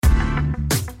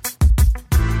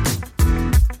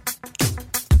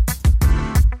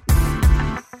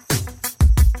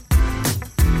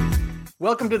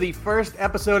Welcome to the first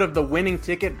episode of The Winning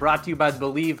Ticket, brought to you by the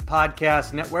Believe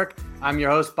Podcast Network. I'm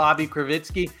your host, Bobby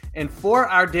Kravitsky, and for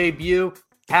our debut,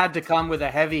 had to come with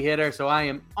a heavy hitter, so I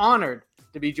am honored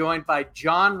to be joined by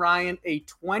John Ryan, a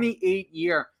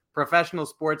 28-year professional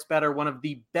sports bettor, one of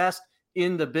the best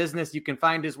in the business. You can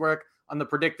find his work on the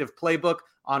Predictive Playbook,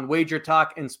 on Wager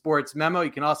Talk, and Sports Memo. You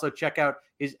can also check out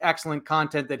his excellent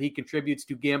content that he contributes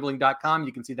to gambling.com.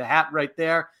 You can see the hat right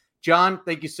there. John,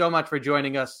 thank you so much for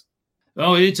joining us.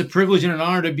 Oh, it's a privilege and an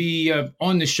honor to be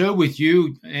on the show with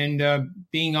you and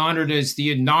being honored as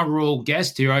the inaugural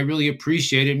guest here. I really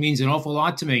appreciate it. It means an awful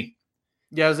lot to me.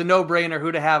 Yeah, it was a no-brainer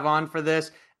who to have on for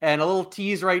this. And a little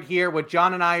tease right here, what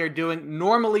John and I are doing.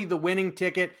 Normally, the Winning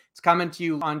Ticket is coming to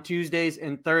you on Tuesdays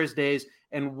and Thursdays.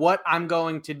 And what I'm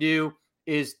going to do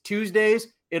is Tuesdays,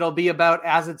 it'll be about,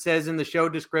 as it says in the show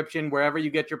description, wherever you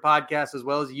get your podcast, as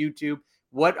well as YouTube.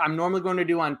 What I'm normally going to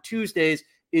do on Tuesdays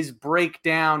is break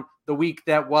down the week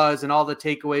that was and all the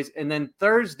takeaways. And then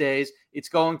Thursdays, it's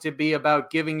going to be about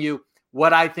giving you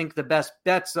what I think the best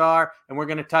bets are. And we're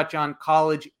going to touch on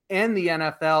college and the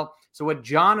NFL. So what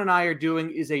John and I are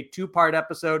doing is a two-part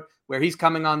episode where he's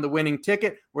coming on the Winning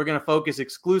Ticket. We're going to focus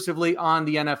exclusively on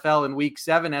the NFL in week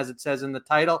 7, as it says in the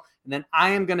title. And then I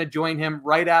am going to join him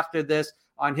right after this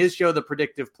on his show, The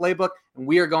Predictive Playbook. And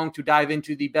we are going to dive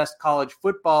into the best college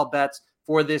football bets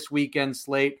for this weekend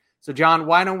slate. So, John,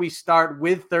 why don't we start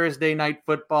with Thursday night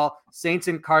football, Saints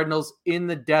and Cardinals in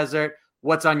the desert.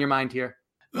 What's on your mind here?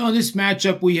 Well, in this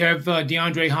matchup, we have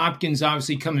DeAndre Hopkins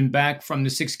obviously coming back from the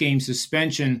 6-game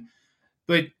suspension.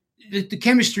 But the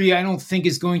chemistry, I don't think,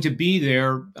 is going to be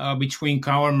there between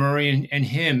Kyler Murray and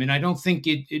him. And I don't think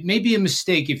it may be a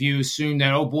mistake if you assume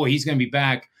that, oh, boy, he's going to be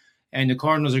back and the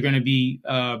Cardinals are going to be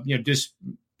just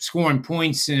scoring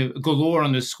points galore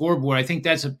on the scoreboard. I think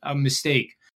that's a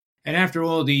mistake. And after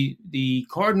all, the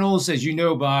Cardinals, as you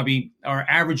know, Bobby, are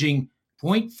averaging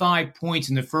 0.5 points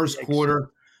in the first quarter,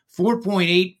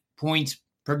 4.8 points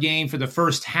per game for the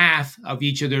first half of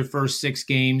each of their first 6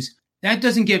 games. That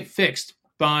doesn't get fixed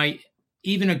by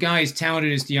even a guy as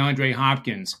talented as DeAndre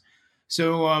Hopkins.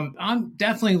 So I'm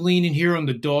definitely leaning here on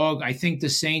the dog. I think the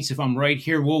Saints, if I'm right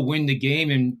here, will win the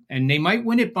game, and they might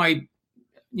win it by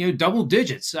double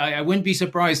digits. I wouldn't be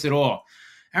surprised at all.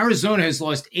 Arizona has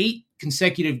lost 8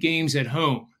 consecutive games at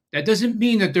home. That doesn't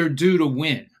mean that they're due to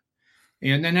win.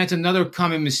 And then that's another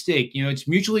common mistake. It's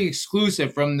mutually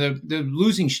exclusive from the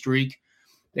losing streak.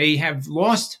 They have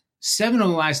lost 7 of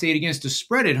the last 8 against the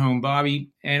spread at home, Bobby.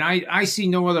 And I see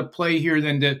no other play here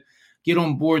than to get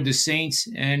on board the Saints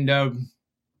and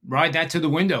ride that to the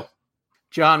window.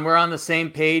 John, we're on the same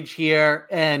page here,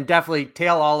 and definitely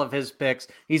tail all of his picks.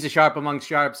 He's a sharp among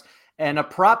sharps. And a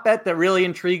prop bet that really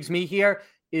intrigues me here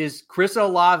is Chris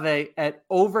Olave at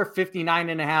over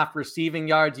 59.5 receiving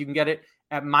yards. You can get it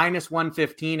at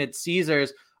 -115 at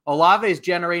Caesars. Olave is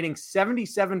generating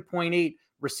 77.8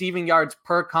 receiving yards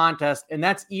per contest, and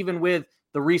that's even with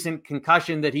the recent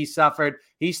concussion that he suffered.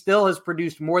 He still has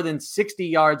produced more than 60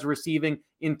 yards receiving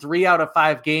in 3 out of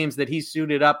 5 games that he's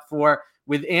suited up for,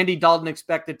 with Andy Dalton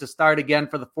expected to start again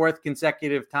for the 4th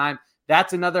consecutive time.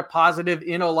 That's another positive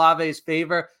in Olave's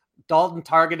favor. Dalton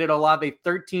targeted Olave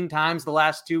 13 times the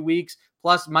last 2 weeks,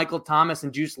 plus Michael Thomas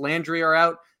and Juice Landry are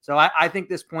out. So I think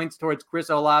this points towards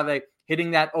Chris Olave hitting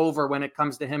that over when it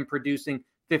comes to him producing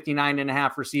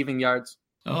 59.5 receiving yards.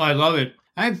 Oh, I love it.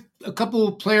 I have a couple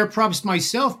of player props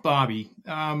myself, Bobby.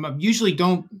 I usually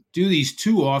don't do these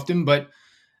too often, but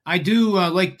I do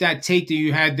like that take that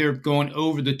you had there going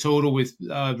over the total with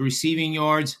receiving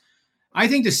yards. I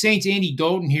think the Saints' Andy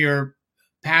Dalton here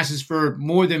passes for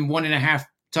more than 1.5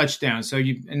 touchdowns. So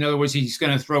in other words, he's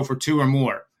going to throw for 2 or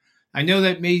more. I know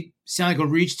that may sound like a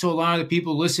reach to a lot of the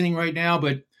people listening right now,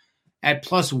 but at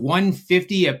plus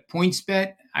 150 at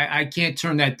PointsBet, I can't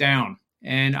turn that down.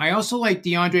 And I also like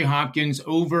DeAndre Hopkins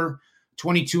over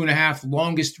 22.5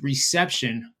 longest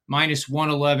reception,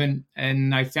 -111.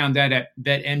 And I found that at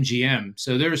BetMGM.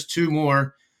 So there's 2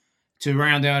 more to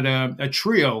round out a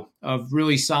trio of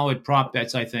really solid prop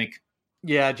bets, I think.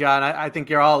 Yeah, John, I think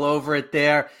you're all over it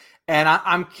there. And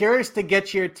I'm curious to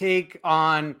get your take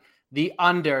on the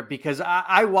under, because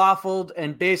I waffled,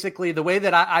 and basically the way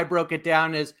that I broke it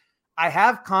down is I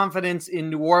have confidence in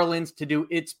New Orleans to do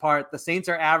its part. The Saints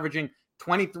are averaging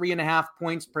 23.5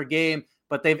 points per game,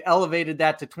 but they've elevated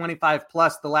that to 25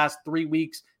 plus the last 3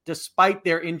 weeks, despite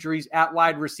their injuries at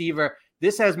wide receiver.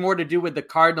 This has more to do with the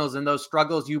Cardinals and those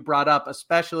struggles you brought up,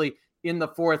 especially in the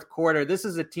 4th quarter. This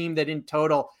is a team that in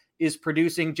total is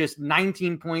producing just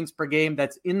 19 points per game.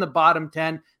 That's in the bottom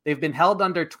 10. They've been held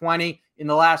under 20 in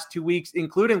the last 2 weeks,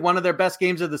 including one of their best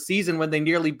games of the season when they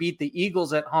nearly beat the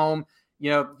Eagles at home.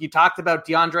 You talked about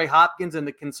DeAndre Hopkins and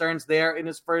the concerns there in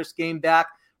his first game back.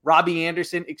 Robbie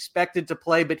Anderson expected to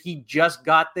play, but he just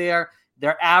got there.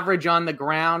 They're average on the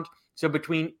ground. So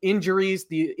between injuries,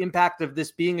 the impact of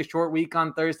this being a short week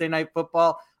on Thursday Night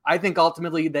Football, I think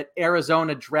ultimately that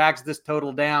Arizona drags this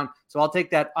total down. So I'll take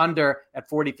that under at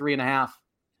 43.5.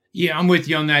 Yeah, I'm with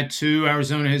you on that too.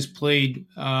 Arizona has played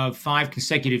 5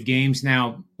 consecutive games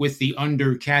now with the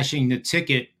under cashing the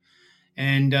ticket.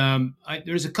 And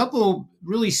there's a couple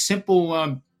really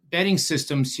simple betting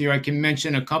systems here. I can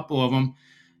mention a couple of them.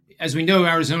 As we know,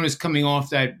 Arizona is coming off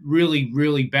that really,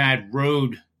 really bad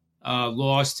road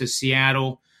loss to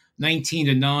Seattle,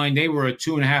 19-9. They were a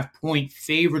 2.5-point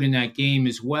favorite in that game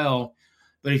as well.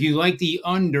 But if you like the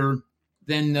under,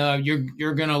 then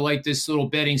you're going to like this little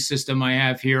betting system I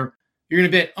have here. You're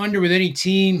going to bet under with any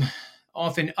team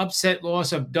off an upset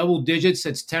loss of double digits.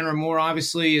 That's 10 or more,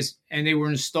 obviously, and they were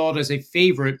installed as a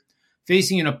favorite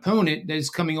facing an opponent that is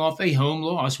coming off a home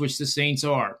loss, which the Saints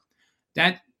are.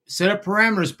 That set up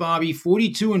parameters, Bobby.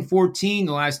 42-14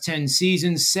 the last 10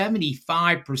 seasons,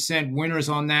 75% winners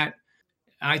on that.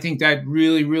 I think that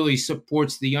really, really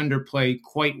supports the underplay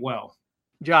quite well.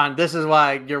 John, this is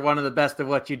why you're one of the best at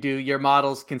what you do. Your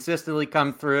models consistently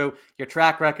come through, your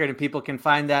track record, and people can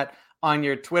find that on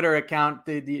your Twitter account.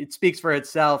 It speaks for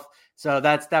itself. So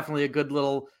that's definitely a good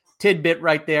little tidbit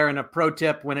right there and a pro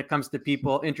tip when it comes to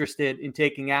people interested in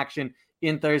taking action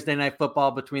in Thursday Night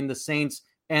Football between the Saints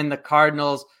and the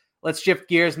Cardinals. Let's shift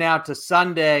gears now to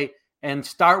Sunday and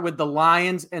start with the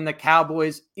Lions and the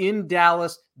Cowboys in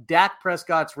Dallas. Dak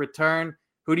Prescott's return.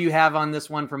 Who do you have on this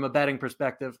one from a betting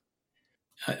perspective?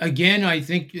 Again, I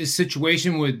think the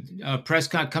situation with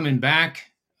Prescott coming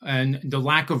back and the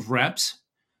lack of reps,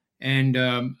 and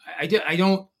I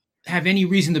don't have any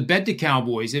reason to bet the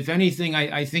Cowboys. If anything,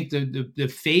 I think the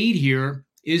fade here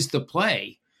is the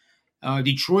play.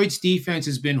 Detroit's defense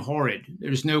has been horrid.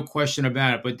 There's no question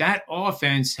about it. But that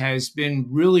offense has been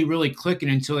really, really clicking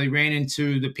until they ran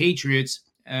into the Patriots,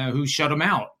 who shut them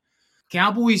out.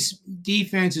 Cowboys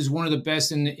defense is one of the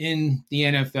best in the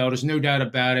NFL. There's no doubt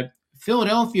about it.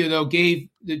 Philadelphia, though, gave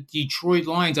the Detroit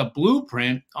Lions a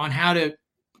blueprint on how to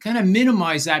kind of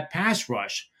minimize that pass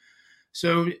rush.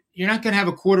 So you're not going to have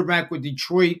a quarterback with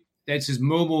Detroit that's as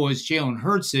mobile as Jalen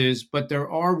Hurts is, but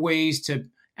there are ways to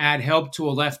add help to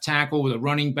a left tackle with a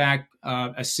running back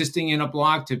assisting in a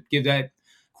block to give that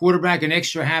quarterback an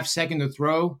extra half second to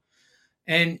throw.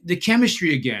 And the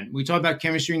chemistry again. We talked about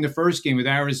chemistry in the first game with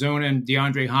Arizona and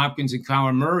DeAndre Hopkins and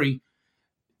Kyler Murray.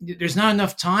 There's not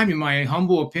enough time, in my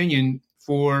humble opinion,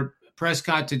 for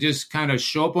Prescott to just kind of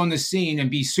show up on the scene and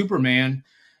be Superman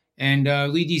and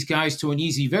lead these guys to an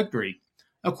easy victory.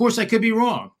 Of course, I could be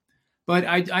wrong, but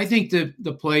I think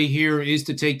the play here is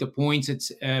to take the points.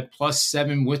 It's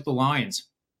 +7 with the Lions.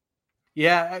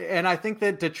 Yeah, and I think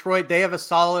that Detroit, they have a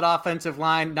solid offensive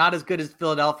line, not as good as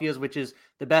Philadelphia's, which is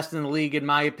the best in the league, in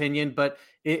my opinion, but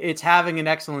it's having an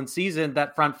excellent season,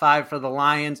 that front five for the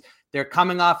Lions. They're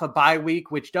coming off a bye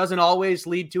week, which doesn't always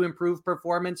lead to improved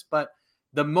performance, but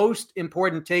the most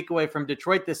important takeaway from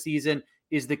Detroit this season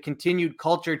is the continued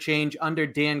culture change under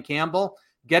Dan Campbell.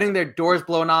 Getting their doors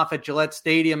blown off at Gillette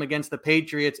Stadium against the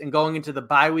Patriots and going into the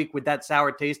bye week with that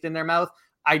sour taste in their mouth,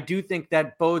 I do think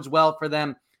that bodes well for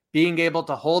them being able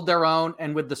to hold their own,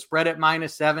 and with the spread at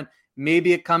 -7,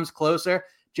 maybe it comes closer.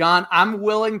 John, I'm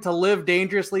willing to live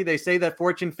dangerously. They say that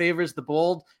fortune favors the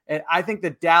bold. And I think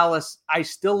that Dallas, I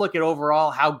still look at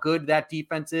overall how good that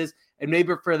defense is. And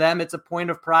maybe for them, it's a point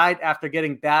of pride after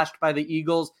getting bashed by the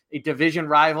Eagles, a division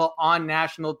rival, on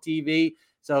national TV.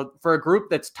 So for a group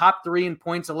that's top 3 in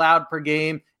points allowed per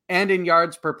game and in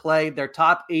yards per play, they're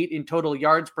top 8 in total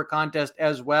yards per contest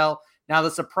as well. Now,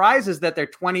 the surprise is that they're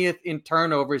 20th in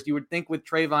turnovers. You would think with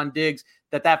Trayvon Diggs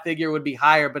that figure would be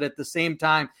higher, but at the same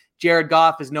time, Jared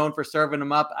Goff is known for serving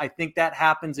them up. I think that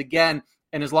happens again.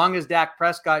 And as long as Dak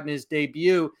Prescott in his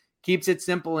debut keeps it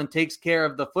simple and takes care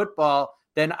of the football,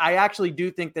 then I actually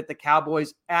do think that the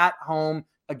Cowboys at home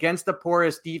against the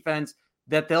porous defense,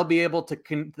 that they'll be able to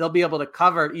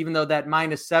cover, even though that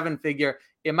 -7 figure,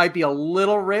 it might be a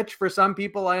little rich for some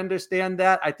people. I understand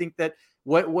that. I think that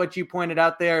what you pointed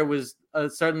out there was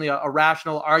certainly a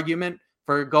rational argument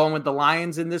for going with the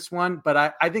Lions in this one.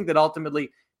 But I think that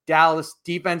ultimately Dallas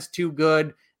defense too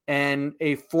good and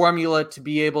a formula to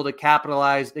be able to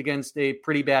capitalize against a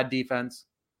pretty bad defense.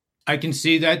 I can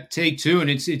see that take too. And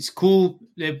it's cool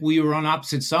that we were on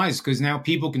opposite sides, because now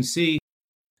people can see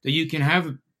that you can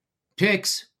have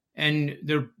picks and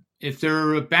if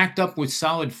they're backed up with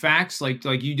solid facts like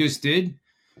you just did,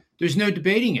 there's no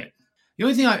debating it. The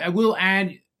only thing I will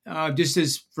add, just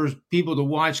as for people to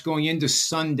watch going into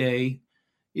Sunday,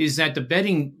 is that the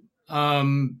betting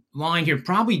line here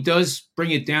probably does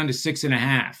bring it down to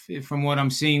 6.5 from what I'm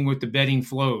seeing with the betting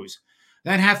flows.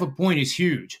 That half a point is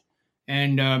huge.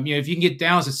 And, if you can get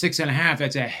Dallas at 6.5,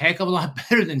 that's a heck of a lot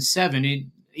better than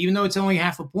 7, even though it's only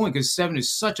half a point, because 7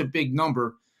 is such a big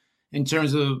number in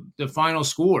terms of the final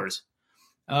scores.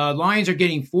 Lions are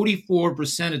getting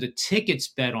 44% of the tickets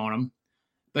bet on them,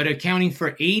 but accounting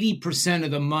for 80%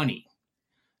 of the money.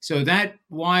 So that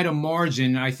wide a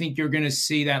margin, I think you're going to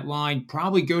see that line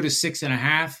probably go to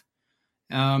 6.5.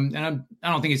 And I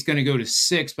don't think it's going to go to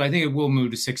 6, but I think it will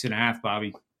move to 6.5,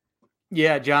 Bobby.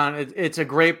 Yeah, John, it's a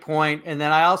great point. And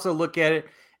then I also look at it,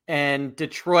 and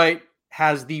Detroit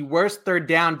has the worst third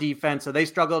down defense, so they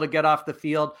struggle to get off the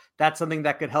field. That's something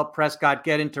that could help Prescott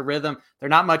get into rhythm. They're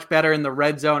not much better in the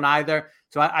red zone either.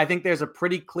 So I think there's a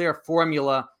pretty clear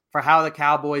formula for how the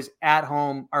Cowboys at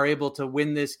home are able to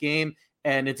win this game.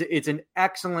 And it's an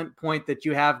excellent point that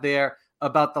you have there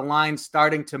about the line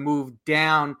starting to move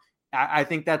down. I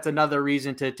think that's another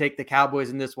reason to take the Cowboys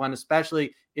in this one,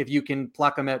 especially if you can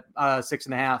pluck them at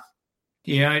 6.5.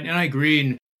 Yeah, and I agree.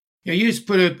 And you just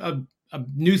put a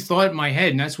new thought in my head,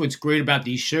 and that's what's great about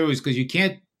these shows, because you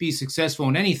can't be successful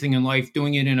in anything in life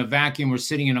doing it in a vacuum or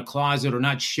sitting in a closet or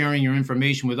not sharing your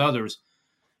information with others,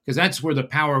 because that's where the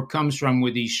power comes from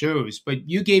with these shows. But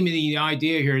you gave me the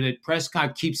idea here that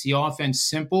Prescott keeps the offense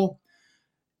simple.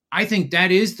 I think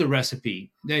that is the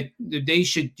recipe, that they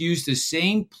should use the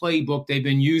same playbook they've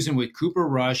been using with Cooper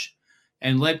Rush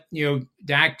and let,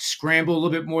 Dak scramble a little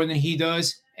bit more than he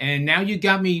does. And now you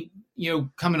got me,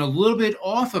 coming a little bit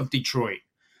off of Detroit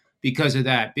because of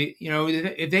that.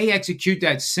 If they execute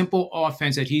that simple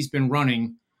offense that he's been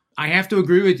running, I have to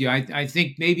agree with you. I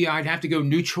think maybe I'd have to go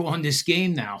neutral on this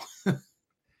game now.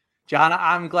 John,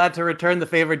 I'm glad to return the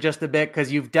favor just a bit,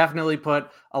 because you've definitely put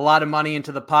a lot of money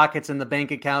into the pockets and the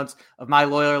bank accounts of my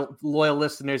loyal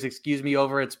listeners,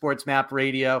 over at Sports Map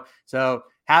Radio. So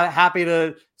happy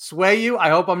to sway you. I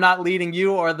hope I'm not leading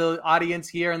you or the audience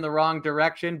here in the wrong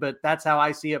direction, but that's how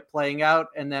I see it playing out.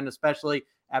 And then especially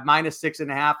at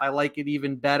 -6.5, I like it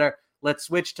even better. Let's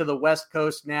switch to the West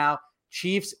Coast now.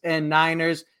 Chiefs and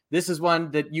Niners. This is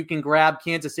one that you can grab.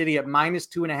 Kansas City at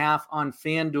 -2.5 on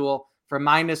FanDuel for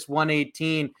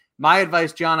 -118. My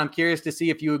advice, John, I'm curious to see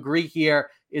if you agree here,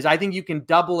 is I think you can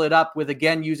double it up with,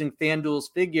 again, using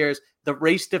FanDuel's figures. The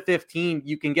race to 15,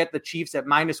 you can get the Chiefs at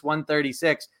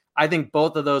 -136. I think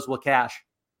both of those will cash.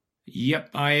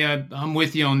 Yep, I'm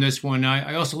with you on this one.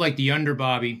 I also like the under,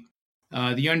 Bobby.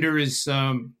 The under is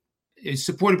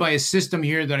supported by a system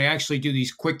here that I actually do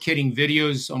these quick hitting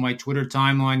videos on my Twitter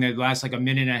timeline that last like a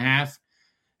minute and a half.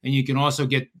 And you can also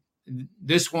get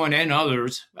this one and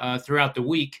others throughout the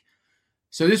week.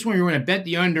 So this one, you're going to bet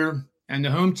the under, and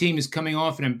the home team is coming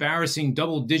off an embarrassing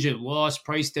double-digit loss,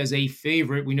 priced as a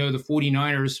favorite. We know the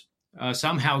 49ers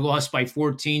somehow lost by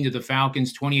 14 to the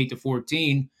Falcons,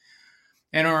 28-14.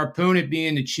 And our opponent,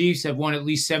 being the Chiefs, have won at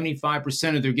least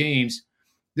 75% of their games.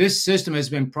 This system has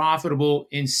been profitable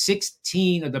in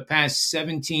 16 of the past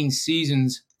 17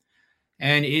 seasons,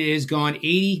 and it has gone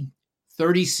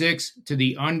 36 to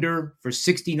the under for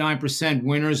 69%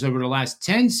 winners over the last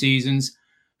 10 seasons,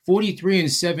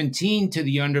 43-17 to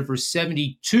the under for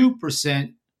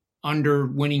 72% under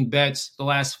winning bets the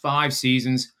last 5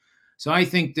 seasons. So I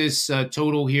think this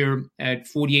total here at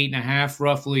 48.5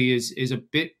 roughly is a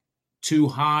bit too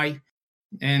high.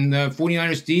 And the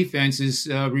 49ers defense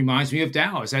reminds me of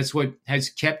Dallas. That's what has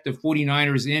kept the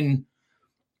 49ers in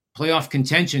playoff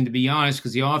contention, to be honest,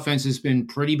 because the offense has been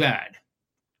pretty bad.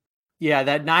 Yeah,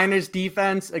 that Niners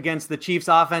defense against the Chiefs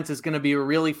offense is going to be a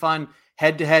really fun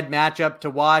head-to-head matchup to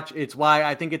watch. It's why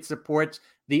I think it supports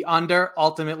the under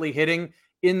ultimately hitting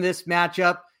in this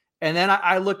matchup. And then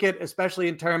I look at, especially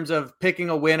in terms of picking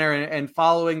a winner and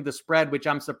following the spread, which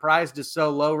I'm surprised is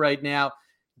so low right now.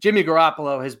 Jimmy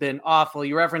Garoppolo has been awful.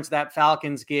 You referenced that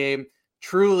Falcons game.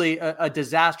 Truly a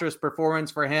disastrous performance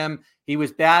for him. He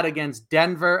was bad against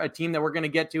Denver, a team that we're going to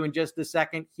get to in just a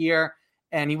second here.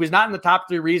 And he was not in the top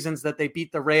 3 reasons that they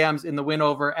beat the Rams in the win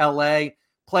over LA.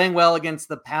 Playing well against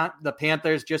the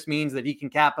Panthers just means that he can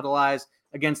capitalize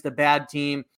against a bad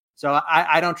team. So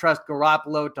I don't trust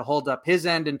Garoppolo to hold up his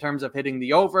end in terms of hitting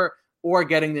the over or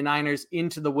getting the Niners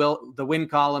into the win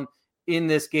column in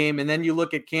this game. And then you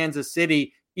look at Kansas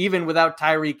City, even without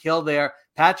Tyreek Hill there,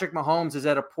 Patrick Mahomes is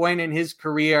at a point in his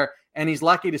career, and he's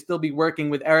lucky to still be working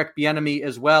with Eric Bieniemy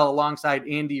as well alongside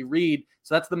Andy Reid.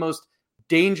 So that's the most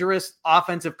dangerous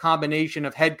offensive combination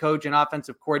of head coach and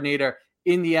offensive coordinator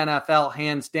in the NFL,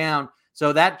 hands down.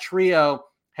 So that trio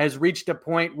has reached a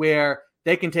point where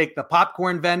they can take the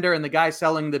popcorn vendor and the guy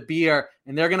selling the beer,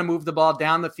 and they're going to move the ball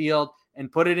down the field.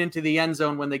 and put it into the end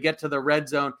zone when they get to the red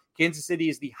zone. Kansas City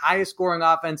is the highest scoring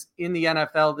offense in the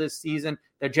NFL this season.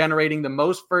 They're generating the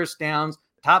most first downs,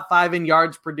 top 5 in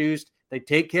yards produced. They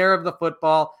take care of the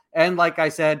football. And like I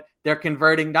said, they're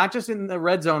converting not just in the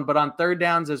red zone, but on third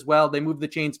downs as well. They move the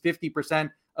chains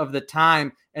 50% of the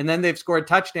time. And then they've scored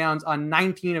touchdowns on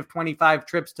 19 of 25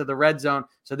 trips to the red zone.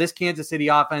 So this Kansas City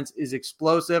offense is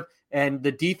explosive. And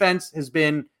the defense has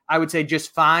been, I would say,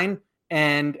 just fine.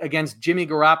 And against Jimmy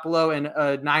Garoppolo and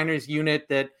a Niners unit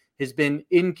that has been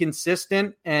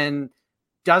inconsistent and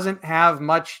doesn't have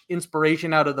much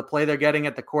inspiration out of the play they're getting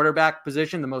at the quarterback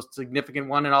position, the most significant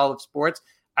one in all of sports.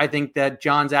 I think that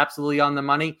John's absolutely on the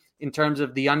money in terms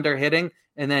of the under hitting,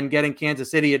 and then getting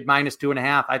Kansas City at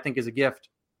 -2.5, I think is a gift.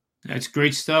 That's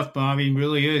great stuff, Bobby. It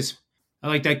really is. I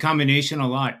like that combination a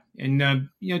lot. And,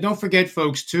 don't forget,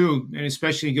 folks, too, and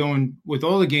especially going with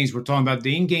all the games we're talking about,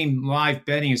 the in-game live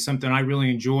betting is something I really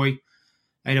enjoy.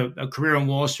 I had a career on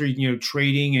Wall Street,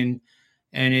 trading,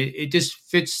 and it just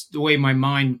fits the way my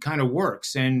mind kind of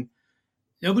works. And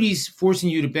nobody's forcing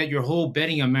you to bet your whole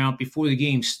betting amount before the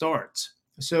game starts.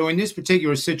 So in this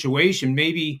particular situation,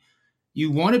 maybe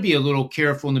you want to be a little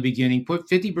careful in the beginning, put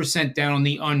 50% down on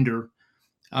the under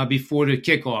before the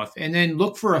kickoff, and then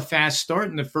look for a fast start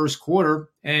in the first quarter,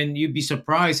 and you'd be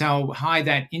surprised how high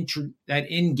that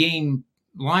in-game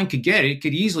line could get. It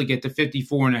could easily get to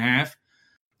 54.5.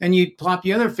 And you plop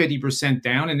the other 50%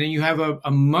 down, and then you have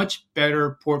a much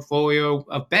better portfolio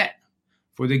of bet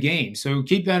for the game. So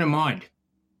keep that in mind.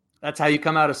 That's how you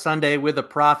come out of Sunday with a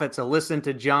profit. So listen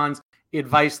to John's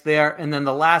advice there. And then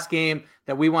the last game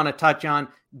that we want to touch on,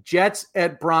 Jets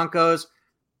at Broncos.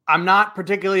 I'm not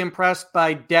particularly impressed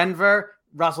by Denver.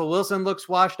 Russell Wilson looks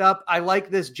washed up. I like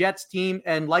this Jets team,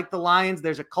 and like the Lions,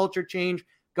 there's a culture change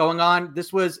going on.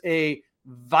 This was a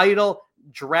vital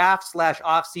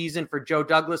draft/off season for Joe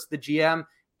Douglas, the GM,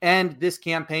 and this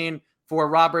campaign for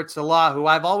Robert Saleh, who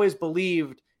I've always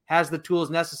believed has the tools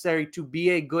necessary to be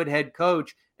a good head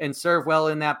coach and serve well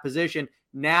in that position.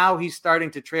 Now he's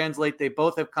starting to translate. They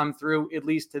both have come through, at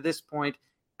least to this point.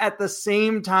 At the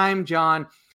same time, John,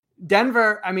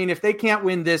 Denver, I mean, if they can't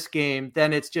win this game,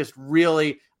 then it's just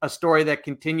really a story that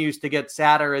continues to get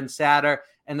sadder and sadder.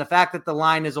 And the fact that the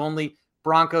line is only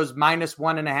Broncos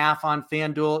 -1.5 on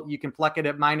FanDuel, you can pluck it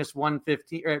at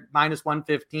 -115 or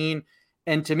 -115.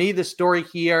 And to me, the story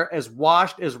here, as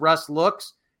washed as Russ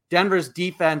looks, Denver's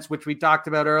defense, which we talked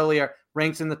about earlier,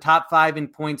 ranks in the top 5 in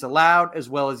points allowed, as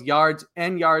well as yards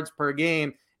and yards per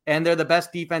game. And they're the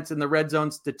best defense in the red zone,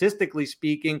 statistically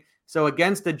speaking. So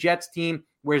against the Jets team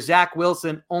where Zach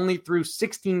Wilson only threw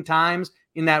 16 times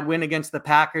in that win against the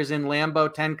Packers in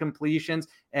Lambeau, 10 completions,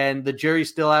 and the jury's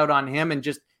still out on him and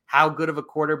just how good of a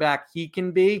quarterback he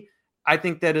can be. I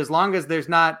think that as long as there's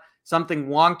not something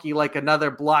wonky like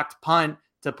another blocked punt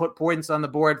to put points on the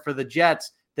board for the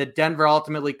Jets, that Denver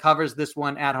ultimately covers this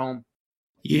one at home.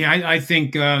 Yeah, I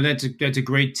think that's a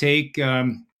great take.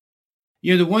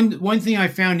 The one thing I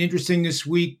found interesting this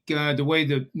week, the way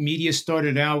the media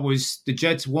started out, was the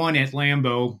Jets won at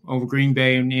Lambeau over Green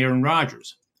Bay and Aaron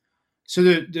Rodgers. So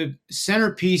the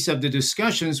centerpiece of the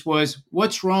discussions was,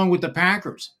 what's wrong with the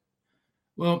Packers?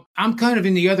 Well, I'm kind of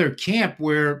in the other camp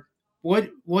where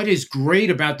what is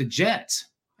great about the Jets?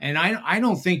 And I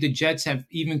don't think the Jets have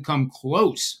even come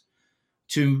close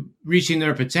to reaching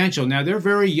their potential. Now, they're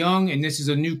very young, and this is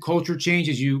a new culture change,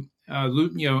 as you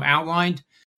outlined.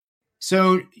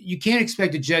 So you can't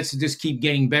expect the Jets to just keep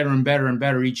getting better and better and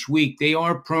better each week. They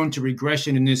are prone to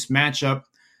regression in this matchup.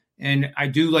 And I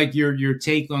do like your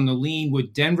take on the lean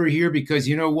with Denver here, because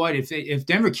you know what? If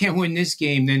Denver can't win this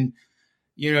game, then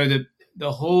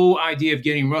the whole idea of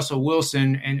getting Russell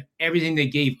Wilson and everything they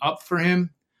gave up for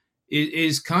him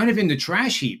is kind of in the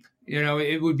trash heap.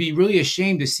 It would be really a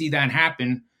shame to see that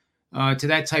happen to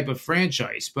that type of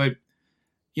franchise. But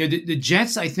the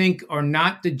Jets, I think, are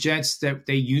not the Jets that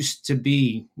they used to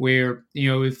be, where,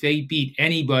 if they beat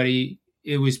anybody,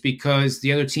 it was because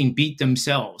the other team beat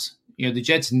themselves. The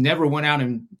Jets never went out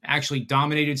and actually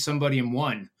dominated somebody and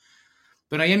won.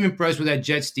 But I am impressed with that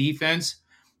Jets defense.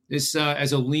 This,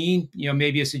 as a lean,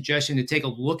 maybe a suggestion to take a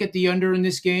look at the under in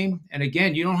this game. And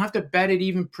again, you don't have to bet it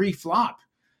even pre-flop.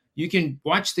 You can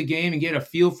watch the game and get a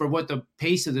feel for what the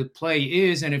pace of the play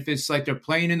is. And if it's like they're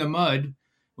playing in the mud,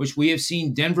 which we have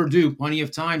seen Denver do plenty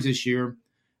of times this year,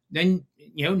 then,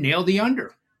 nail the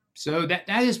under. So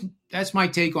that's my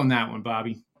take on that one,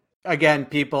 Bobby. Again,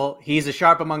 people, he's a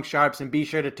sharp among sharps, and be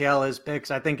sure to tail his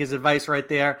picks. I think his advice right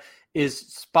there is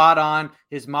spot on.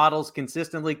 His models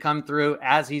consistently come through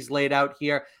as he's laid out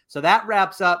here. So that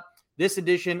wraps up this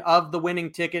edition of The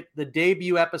Winning Ticket, the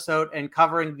debut episode and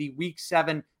covering the Week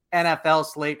 7 NFL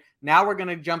slate. Now we're going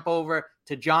to jump over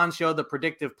to John's show, The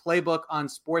Predictive Playbook, on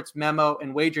Sports Memo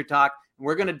and Wager Talk.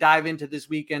 We're going to dive into this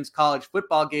weekend's college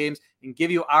football games and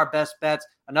give you our best bets.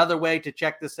 Another way to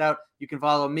check this out, you can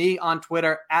follow me on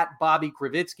Twitter at Bobby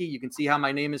Kravitsky. You can see how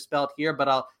my name is spelled here, but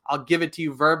I'll give it to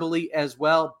you verbally as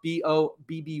well.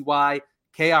 BOBBYKRI,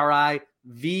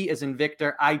 as in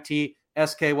Victor,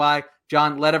 ITSKY.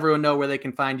 John, let everyone know where they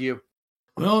can find you.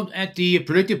 Well, at the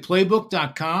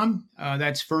predictiveplaybook.com,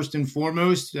 that's first and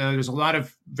foremost. There's a lot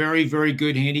of very, very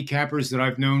good handicappers that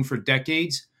I've known for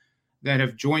decades that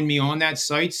have joined me on that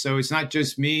site. So it's not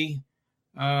just me,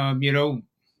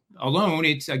 alone.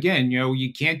 It's, again,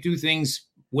 you can't do things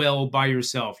well by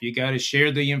yourself. You got to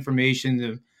share the information.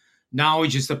 The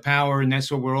knowledge is the power, and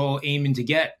that's what we're all aiming to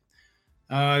get.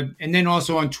 And then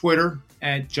also on Twitter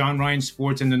at John Ryan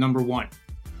Sports and the number 1.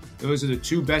 Those are the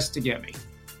 2 best to get me.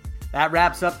 That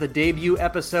wraps up the debut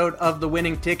episode of The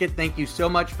Winning Ticket. Thank you so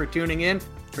much for tuning in.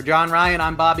 For John Ryan,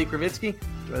 I'm Bobby Kravitsky.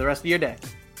 Enjoy the rest of your day.